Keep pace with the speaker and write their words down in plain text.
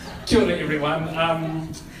Kia ora, everyone. I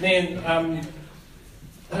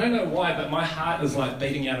don't know why, but my heart is like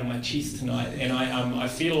beating out of my chest tonight, and I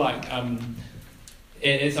feel like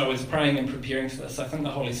as I was praying and preparing for this, I think the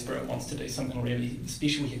Holy Spirit wants to do something really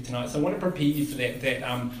special here tonight. So I want to prepare you for that.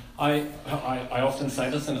 I often say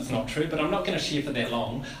this, and it's not true, but I'm not going to share for that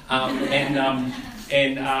long. And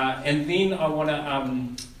then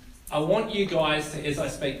I want you guys to, as I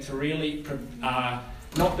speak, to really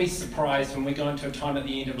not be surprised when we go into a time at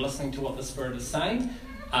the end of listening to what the Spirit is saying.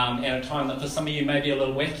 And a time that for some of you may be a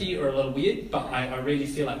little wacky or a little weird, but I really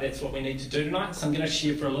feel like that's what we need to do tonight. So I'm going to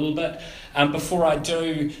share for a little bit. Before I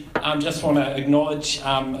do, just want to acknowledge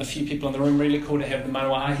a few people in the room. Really cool to have the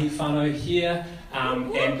Manawahi whānau here,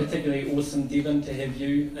 and particularly awesome, Devon, to have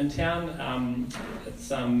you in town.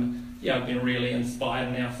 I've been really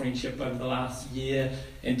inspired in our friendship over the last year.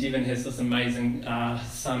 And Devon has this amazing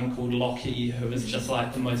son called Lockie, who is just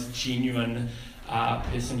like the most genuine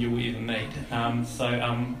person you will ever meet.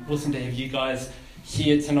 Awesome to have you guys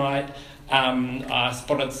here tonight. I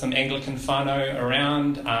spotted some Anglican whānau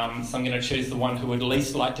around, so I'm going to choose the one who would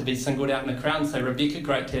least like to be singled out in the crowd and say, Rebecca,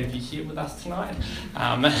 great to have you here with us tonight.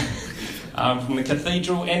 From the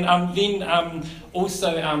cathedral. And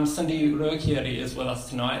also Cindy Ruakiri is with us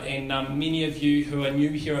tonight, and many of you who are new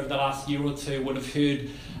here over the last year or two would have heard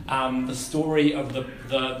the story of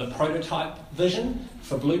the prototype vision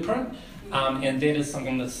for Blueprint. And that is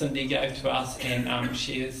something that Cindy gave to us, and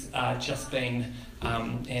she has just been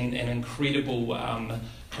an incredible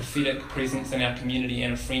prophetic presence in our community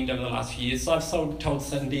and a friend over the last few years. So I've told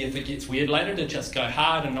Cindy, if it gets weird later, to just go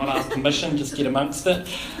hard and not ask permission, just get amongst it.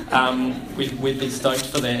 We'd be stoked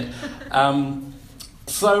for that.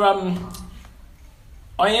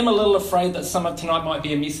 I am a little afraid that some of tonight might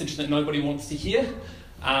be a message that nobody wants to hear.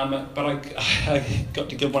 But I got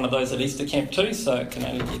to give one of those at Easter camp too, so it can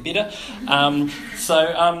only get better.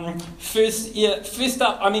 First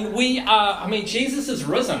up, Jesus is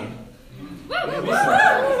risen.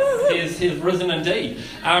 He's risen indeed.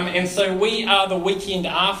 And so we are the weekend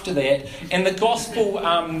after that, and the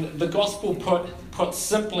gospel put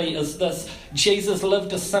simply is this: Jesus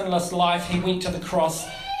lived a sinless life, he went to the cross,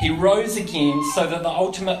 he rose again so that the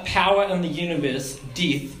ultimate power in the universe,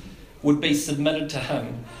 death, would be submitted to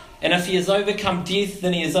him. And if he has overcome death,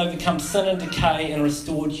 then he has overcome sin and decay and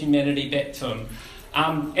restored humanity back to him.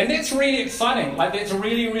 And that's really exciting. That's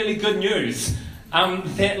really, really good news.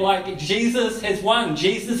 That Jesus has won.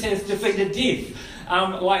 Jesus has defeated death.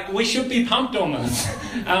 We should be pumped on this.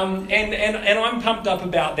 And I'm pumped up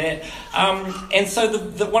about that. And so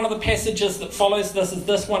one of the passages that follows this is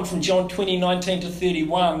this one from John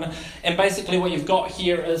 20:19-31. And basically what you've got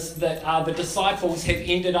here is that the disciples have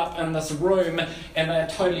ended up in this room and they're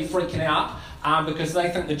totally freaking out because they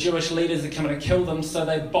think the Jewish leaders are coming to kill them. So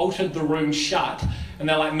they bolted the room shut. And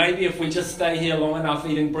they're like, maybe if we just stay here long enough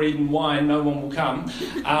eating bread and wine, no one will come.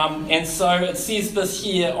 And so it says this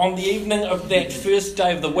here: on the evening of that first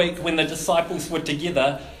day of the week when the disciples were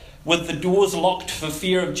together, with the doors locked for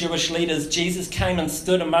fear of Jewish leaders, Jesus came and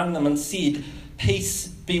stood among them and said, "Peace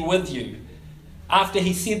be with you." After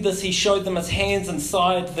he said this, he showed them his hands and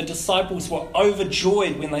side. The disciples were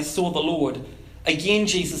overjoyed when they saw the Lord. Again,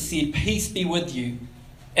 Jesus said, "Peace be with you.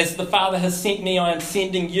 As the Father has sent me, I am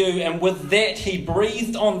sending you." And with that, he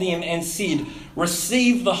breathed on them and said,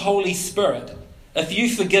 "Receive the Holy Spirit. If you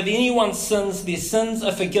forgive anyone's sins, their sins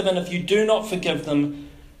are forgiven. If you do not forgive them,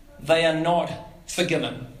 they are not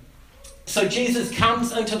forgiven." So Jesus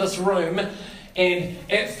comes into this room, and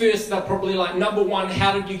at first they're probably like, number one,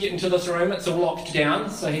 how did you get into this room? It's all locked down.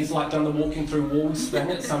 So he's done the walking through walls thing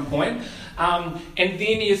at some point. And then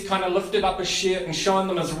he has kind of lifted up his shirt and shown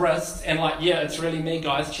them his wrists and it's really me,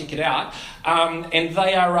 guys, check it out. And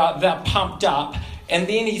they're pumped up. And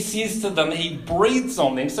then he says to them, he breathes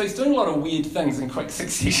on them. So he's doing a lot of weird things in quick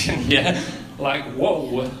succession here.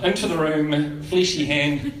 Whoa, into the room, fleshy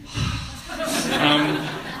hand.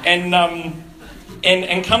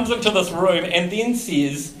 And comes into this room and then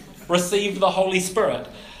says, "Receive the Holy Spirit."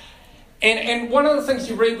 And one of the things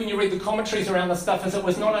you read when you read the commentaries around this stuff is it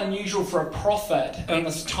was not unusual for a prophet in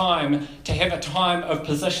this time to have a time of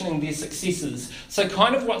positioning their successors. So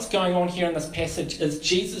kind of what's going on here in this passage is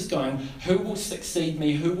Jesus going, who will succeed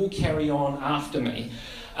me? Who will carry on after me?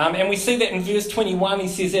 And we see that in verse 21, he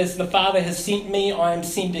says, "As the Father has sent me, I am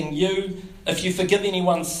sending you. If you forgive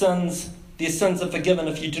anyone's sins, their sins are forgiven.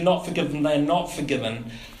 If you do not forgive them, they are not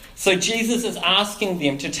forgiven." So Jesus is asking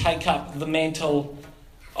them to take up the mantle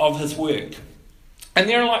of his work. And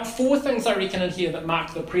there are 4 things I reckon in here that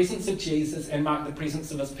mark the presence of Jesus and mark the presence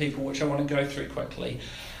of his people, which I want to go through quickly.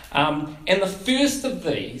 And the first of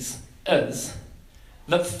these is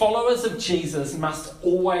that followers of Jesus must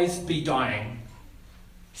always be dying.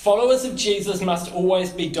 Followers of Jesus must always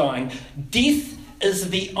be dying. Death is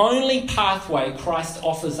the only pathway Christ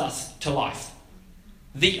offers us to life.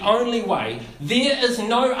 The only way. There is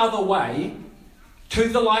no other way to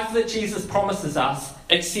the life that Jesus promises us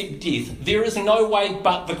except death. There is no way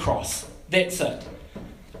but the cross. That's it.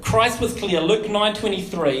 Christ was clear. Luke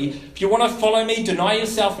 9:23, if you want to follow me, deny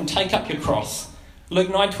yourself and take up your cross. Luke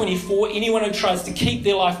 9:24, anyone who tries to keep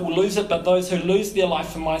their life will lose it, but those who lose their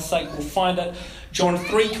life for my sake will find it. John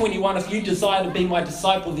 3:21, if you desire to be my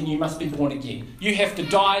disciple, then you must be born again. You have to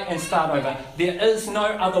die and start over. There is no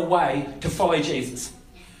other way to follow Jesus.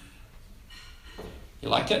 You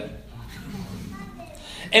like it?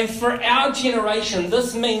 And for our generation,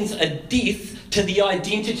 this means a death to the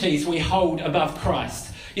identities we hold above Christ.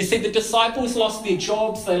 You see, the disciples lost their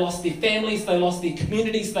jobs, they lost their families, they lost their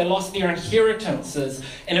communities, they lost their inheritances,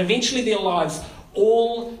 and eventually their lives,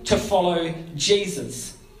 all to follow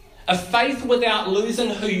Jesus. A faith without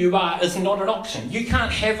losing who you are is not an option. You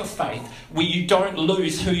can't have a faith where you don't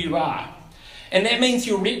lose who you are. And that means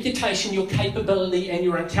your reputation, your capability, and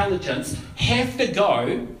your intelligence have to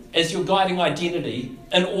go as your guiding identity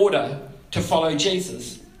in order to follow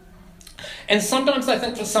Jesus. And sometimes I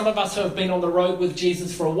think for some of us who have been on the road with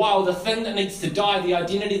Jesus for a while, the thing that needs to die, the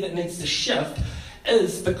identity that needs to shift,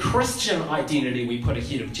 is the Christian identity we put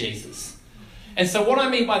ahead of Jesus. And so what I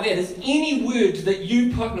mean by that is any word that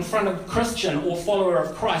you put in front of Christian or follower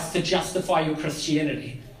of Christ to justify your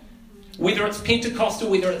Christianity. Whether it's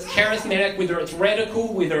Pentecostal, whether it's charismatic, whether it's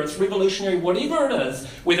radical, whether it's revolutionary, whatever it is,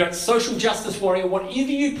 whether it's social justice warrior,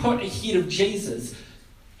 whatever you put ahead of Jesus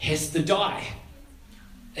has to die.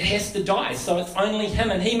 It has to die. So it's only him,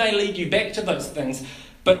 and he may lead you back to those things,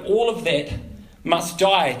 but all of that must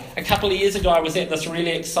die. A couple of years ago, I was at this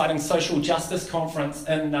really exciting social justice conference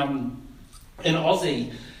in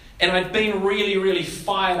Aussie, and I'd been really, really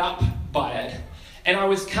fired up by it. And I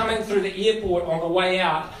was coming through the airport on the way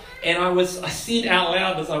out, and I said out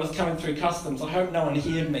loud as I was coming through customs, I hope no one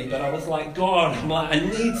heard me, but I was like, God, I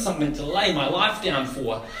need something to lay my life down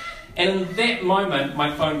for. And in that moment,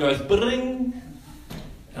 my phone goes, bring.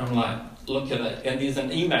 And I'm like, look at it. And there's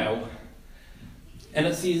an email. And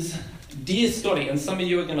it says, Dear Scotty, and some of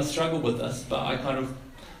you are going to struggle with this, but I kind of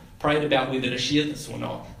prayed about whether to share this or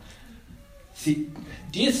not. See,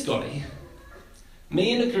 Dear Scotty,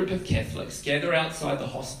 me and a group of Catholics gather outside the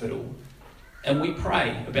hospital and we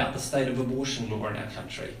pray about the state of abortion law in our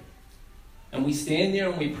country. And we stand there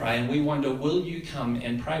and we pray and we wonder, will you come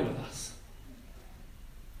and pray with us?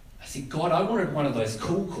 I said, God, I wanted one of those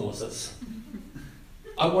cool causes.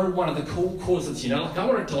 I wanted one of the cool causes, I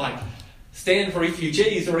wanted to stand for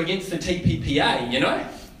refugees or against the TPPA,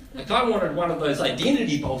 I wanted one of those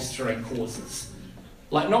identity bolstering causes.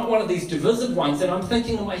 Not one of these divisive ones. And I'm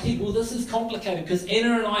thinking in my head, well, this is complicated because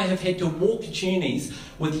Anna and I have had to walk journeys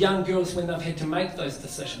with young girls when they've had to make those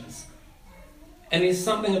decisions. And there's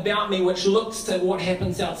something about me which looks to what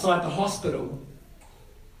happens outside the hospital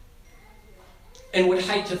and would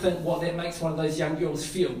hate to think what that makes one of those young girls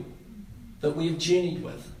feel that we've journeyed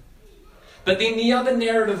with. But then the other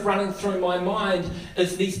narrative running through my mind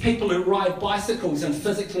is these people who ride bicycles and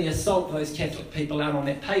physically assault those Catholic people out on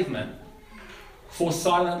that pavement for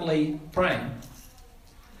silently praying.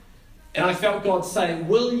 And I felt God say,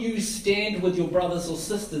 will you stand with your brothers or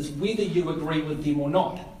sisters whether you agree with them or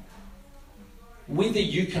not? Whether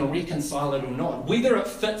you can reconcile it or not, whether it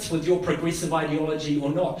fits with your progressive ideology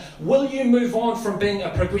or not. Will you move on from being a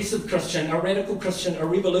progressive Christian, a radical Christian, a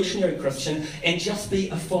revolutionary Christian, and just be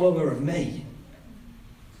a follower of me?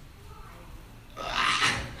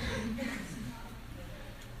 I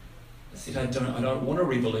said, I don't want a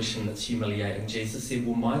revolution that's humiliating. Jesus said,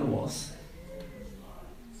 well, mine was.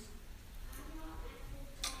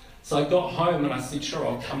 So I got home and I said, sure,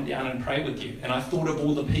 I'll come down and pray with you. And I thought of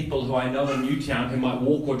all the people who I know in Newtown who might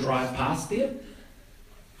walk or drive past there.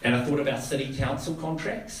 And I thought about city council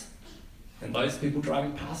contracts and those people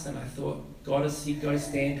driving past. And I thought, God has said, go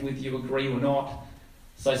stand whether you agree or not.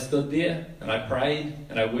 So I stood there and I prayed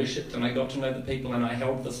and I worshipped and I got to know the people and I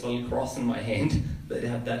held this little cross in my hand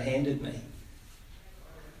that handed me.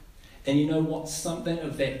 And you know what? Something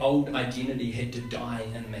of that old identity had to die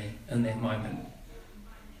in me in that moment.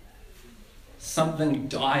 Something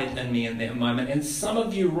died in me in that moment. And some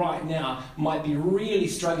of you right now might be really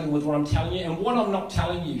struggling with what I'm telling you. And what I'm not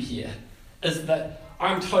telling you here is that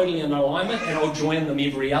I'm totally in alignment and I'll join them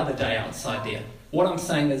every other day outside there. What I'm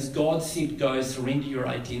saying is God said go, surrender your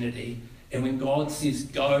identity. And when God says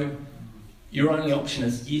go, your only option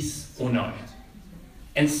is yes or no.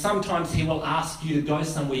 And sometimes he will ask you to go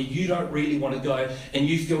somewhere you don't really want to go and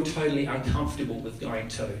you feel totally uncomfortable with going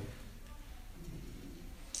to.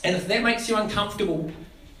 And if that makes you uncomfortable,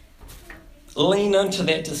 lean into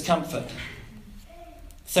that discomfort.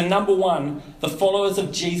 So number one, the followers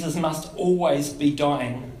of Jesus must always be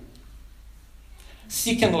dying.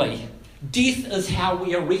 Secondly, death is how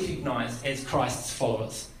we are recognised as Christ's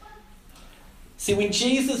followers. See, when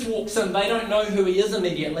Jesus walks in, they don't know who he is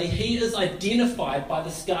immediately. He is identified by the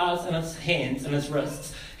scars in his hands and his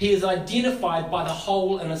wrists. He is identified by the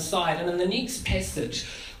hole in his side. And in the next passage,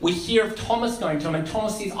 we hear of Thomas going to him, and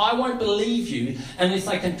Thomas says, I won't believe you unless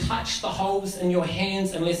I can touch the holes in your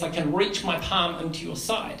hands, unless I can reach my palm into your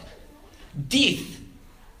side. Death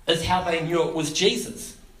is how they knew it was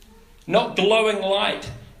Jesus. Not glowing light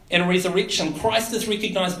and resurrection. Christ is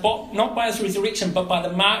recognised not by his resurrection, but by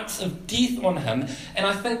the marks of death on him. And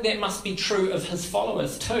I think that must be true of his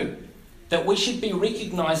followers too. That we should be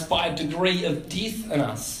recognised by a degree of death in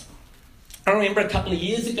us. I remember a couple of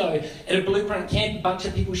years ago at a Blueprint camp, a bunch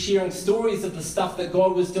of people sharing stories of the stuff that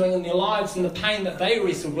God was doing in their lives and the pain that they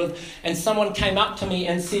wrestled with. And someone came up to me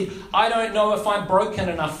and said, I don't know if I'm broken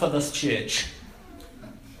enough for this church.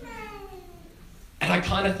 And I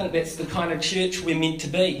kind of think that's the kind of church we're meant to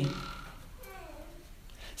be.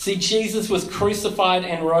 See, Jesus was crucified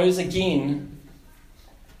and rose again.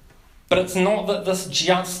 But it's not that this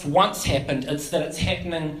just once happened, it's that it's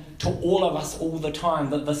happening to all of us all the time.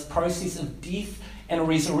 That this process of death and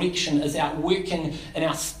resurrection is outworking in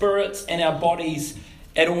our spirits and our bodies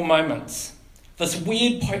at all moments. This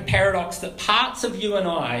weird paradox that parts of you and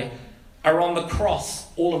I are on the cross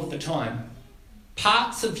all of the time.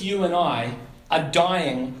 Parts of you and I are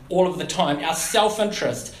dying all of the time. Our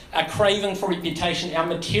self-interest, our craving for reputation, our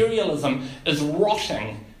materialism is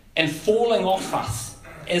rotting and falling off us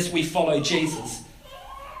as we follow Jesus.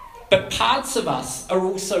 But parts of us are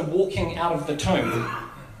also walking out of the tomb.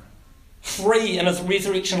 Free in his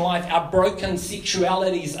resurrection life, our broken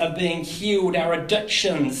sexualities are being healed, our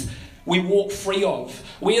addictions we walk free of.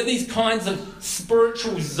 We are these kinds of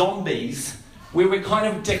spiritual zombies where we're kind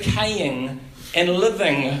of decaying and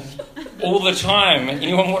living all the time.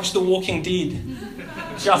 Anyone watch The Walking Dead?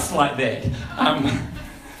 Just like that.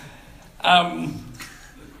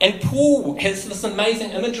 And Paul has this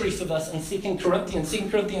amazing imagery for this in 2 Corinthians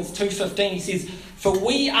 2:15. He says, for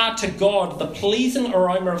we are to God the pleasing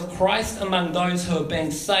aroma of Christ among those who are being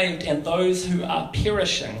saved and those who are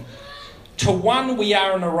perishing. To one we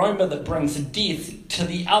are an aroma that brings death, to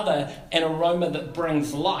the other an aroma that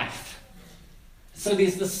brings life. So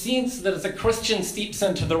there's the sense that as a Christian steps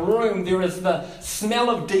into the room, there is the smell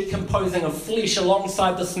of decomposing of flesh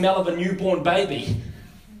alongside the smell of a newborn baby.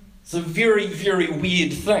 It's a very, very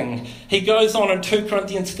weird thing. He goes on in 2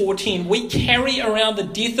 Corinthians 4:10, we carry around the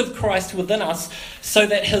death of Christ within us so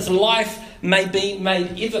that his life may be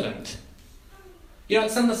made evident. You know,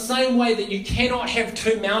 it's in the same way that you cannot have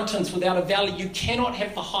two mountains without a valley. You cannot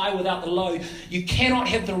have the high without the low. You cannot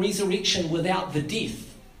have the resurrection without the death.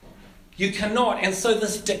 You cannot. And so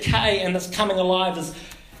this decay and this coming alive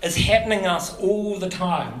is happening us all the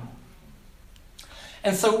time.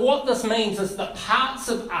 And so what this means is that parts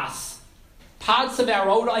of us, parts of our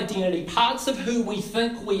old identity, parts of who we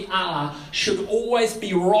think we are, should always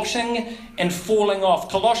be rotting and falling off.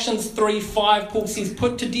 Colossians 3:5, Paul says,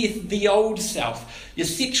 put to death the old self, your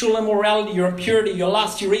sexual immorality, your impurity, your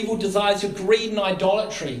lust, your evil desires, your greed and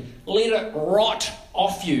idolatry. Let it rot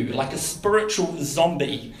off you like a spiritual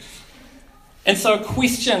zombie. And so a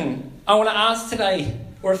question I want to ask today,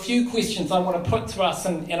 or a few questions I want to put to us,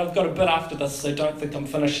 and I've got a bit after this, so don't think I'm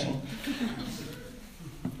finishing.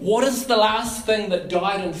 What is the last thing that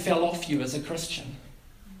died and fell off you as a Christian?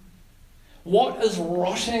 What is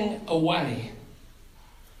rotting away?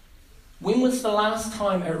 When was the last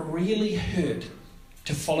time it really hurt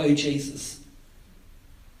to follow Jesus?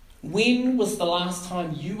 When was the last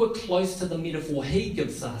time you were close to the metaphor he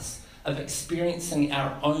gives us of experiencing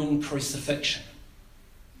our own crucifixion?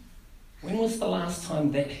 When was the last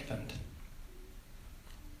time that happened?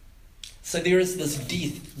 So there is this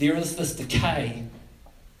death, there is this decay,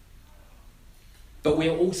 but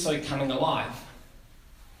we're also coming alive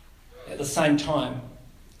at the same time.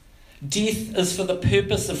 Death is for the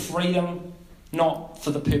purpose of freedom, not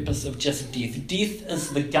for the purpose of just death. Death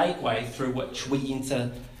is the gateway through which we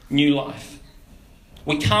enter new life.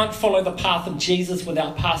 We can't follow the path of Jesus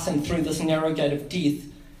without passing through this narrow gate of death.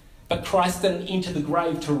 But Christ didn't enter the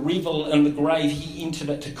grave to revel in the grave. He entered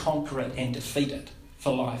it to conquer it and defeat it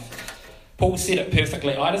for life. Paul said it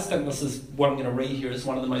perfectly. I just think this is what I'm going to read here is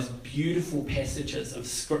one of the most beautiful passages of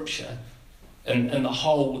Scripture in the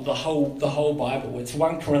whole Bible. It's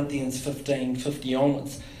 1 Corinthians 15:50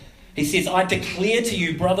 onwards. He says, I declare to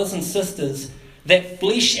you, brothers and sisters, that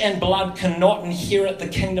flesh and blood cannot inherit the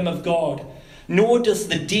kingdom of God, nor does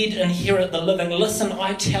the dead inherit the living. Listen,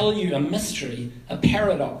 I tell you a mystery, a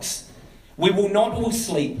paradox. We will not all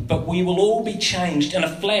sleep, but we will all be changed in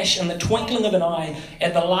a flash, in the twinkling of an eye,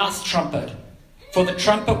 at the last trumpet. For the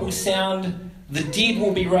trumpet will sound, the dead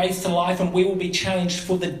will be raised to life, and we will be changed.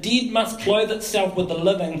 For the dead must clothe itself with the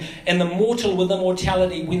living, and the mortal with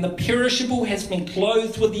immortality. When the perishable has been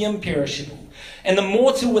clothed with the imperishable, and the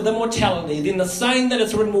mortal with immortality, then the saying that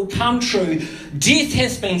is written will come true. Death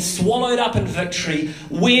has been swallowed up in victory.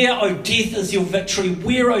 Where, O death, is your victory?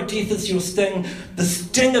 Where, O death, is your sting? The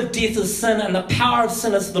sting of death is sin, and the power of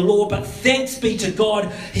sin is the law. But thanks be to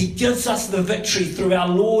God, He gives us the victory through our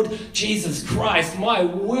Lord Jesus Christ. My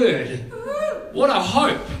word. What a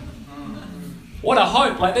hope. What a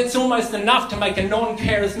hope. Like, that's almost enough to make a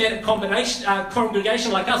non-charismatic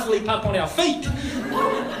congregation like us leap up on our feet.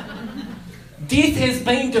 Death has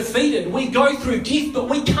been defeated. We go through death, but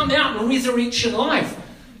we come out in resurrection life.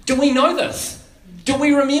 Do we know this? Do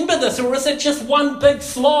we remember this? Or is it just one big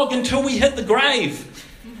slog until we hit the grave?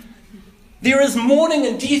 There is mourning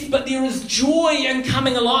in death, but there is joy in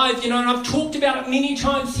coming alive, and I've talked about it many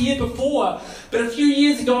times here before. But a few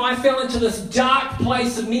years ago, I fell into this dark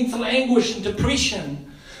place of mental anguish and depression.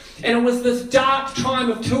 And it was this dark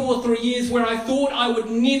time of 2 or 3 years where I thought I would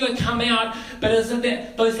never come out. But as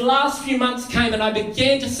those last few months came and I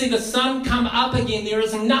began to see the sun come up again, there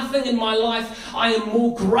is nothing in my life I am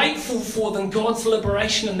more grateful for than God's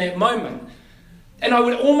liberation in that moment. And I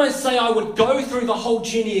would almost say I would go through the whole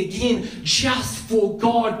journey again just for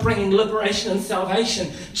God bringing liberation and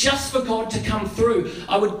salvation, just for God to come through.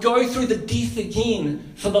 I would go through the death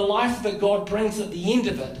again for the life that God brings at the end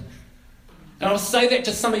of it. And I'll say that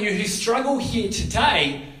to some of you who struggle here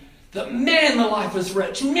today, that man, the life is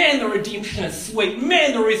rich, man, the redemption is sweet,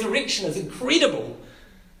 man, the resurrection is incredible.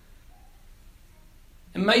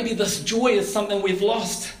 And maybe this joy is something we've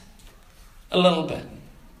lost a little bit.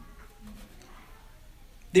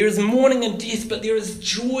 There is mourning and death, but there is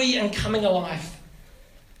joy in coming alive.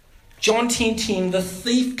 John 10:10, the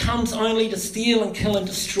thief comes only to steal and kill and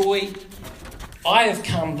destroy. I have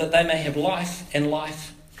come that they may have life, and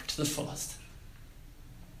life to the fullest.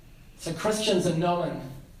 So Christians are known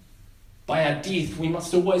by our death. We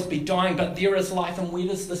must always be dying, but there is life. And where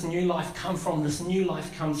does this new life come from? This new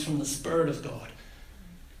life comes from the Spirit of God,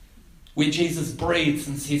 where Jesus breathes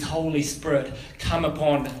and says, Holy Spirit, come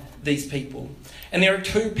upon these people. And there are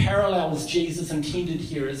two parallels Jesus intended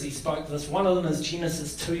here as he spoke this. One of them is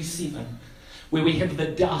Genesis 2:7, where we have the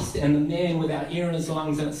dust and the man without air in his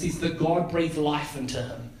lungs, and it says that God breathed life into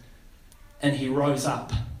him and he rose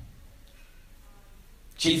up.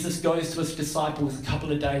 Jesus goes to his disciples a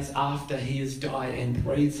couple of days after he has died and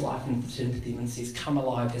breathes life into them and says, come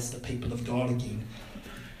alive as the people of God again.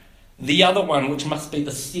 The other one, which must be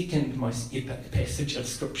the second most epic passage of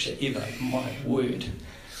Scripture ever, my word,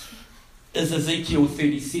 is Ezekiel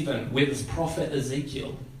 37, where this prophet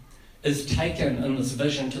Ezekiel is taken in this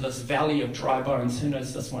vision to this valley of dry bones. Who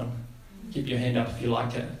knows this one? Keep your hand up if you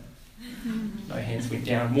like it. No hands went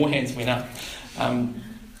down, more hands went up.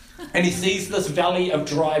 And he sees this valley of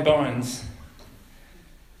dry bones.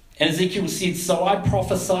 And Ezekiel said, so I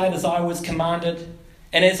prophesied as I was commanded.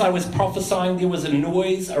 And as I was prophesying, there was a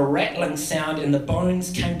noise, a rattling sound, and the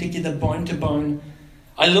bones came together bone to bone.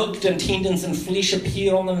 I looked, and tendons and flesh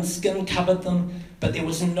appeared on them, and skin covered them, but there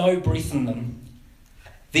was no breath in them.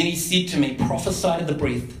 Then he said to me, prophesy to the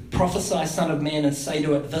breath, prophesy, son of man, and say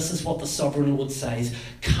to it, this is what the sovereign Lord says.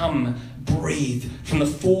 Come, breathe. From the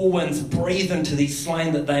four winds, breathe into these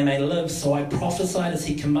slain that they may live. So I prophesied as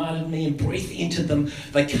he commanded me, and breath entered them.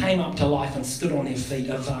 They came up to life and stood on their feet,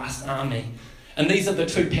 a vast army. And these are the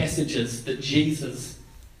two passages that Jesus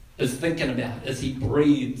is thinking about as he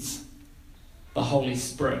breathes the Holy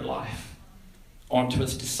Spirit life onto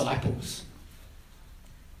his disciples.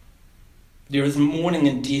 There is mourning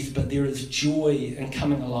and death, but there is joy in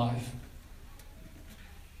coming alive.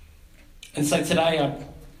 And so today,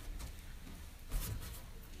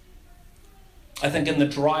 I think in the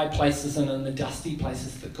dry places and in the dusty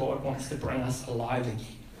places that God wants to bring us alive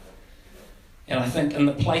again. And I think in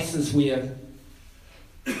the places where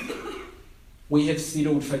we have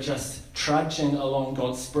settled for just trudging along,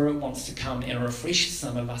 God's Spirit wants to come and refresh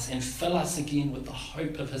some of us and fill us again with the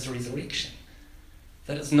hope of his resurrection.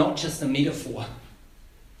 That it's not just a metaphor.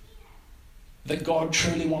 That God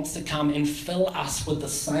truly wants to come and fill us with the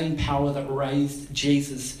same power that raised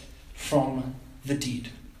Jesus from the dead.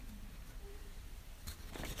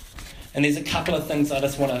 And there's a couple of things I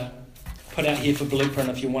just want to put out here for Blueprint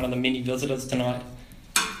if you're one of the many visitors tonight.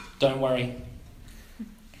 Don't worry.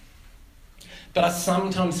 But I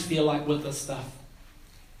sometimes feel like with this stuff,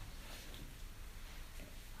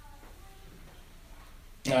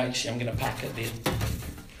 no, actually, I'm going to park it there.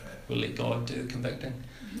 We'll let God do the convicting.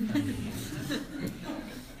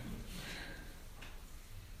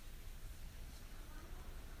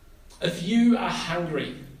 If you are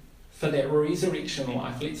hungry for that resurrection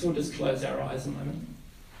life, let's all just close our eyes a moment.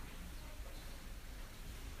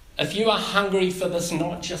 If you are hungry for this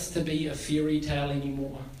not just to be a fairy tale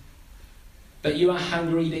anymore, but you are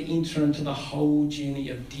hungry to enter into the whole journey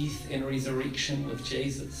of death and resurrection with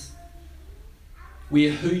Jesus,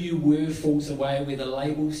 where who you were falls away, where the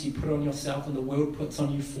labels you put on yourself and the world puts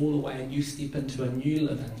on you fall away, and you step into a new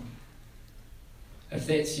living. If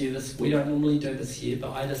that's you, we don't normally do this here,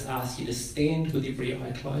 but I just ask you to stand with every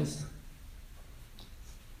eye closed.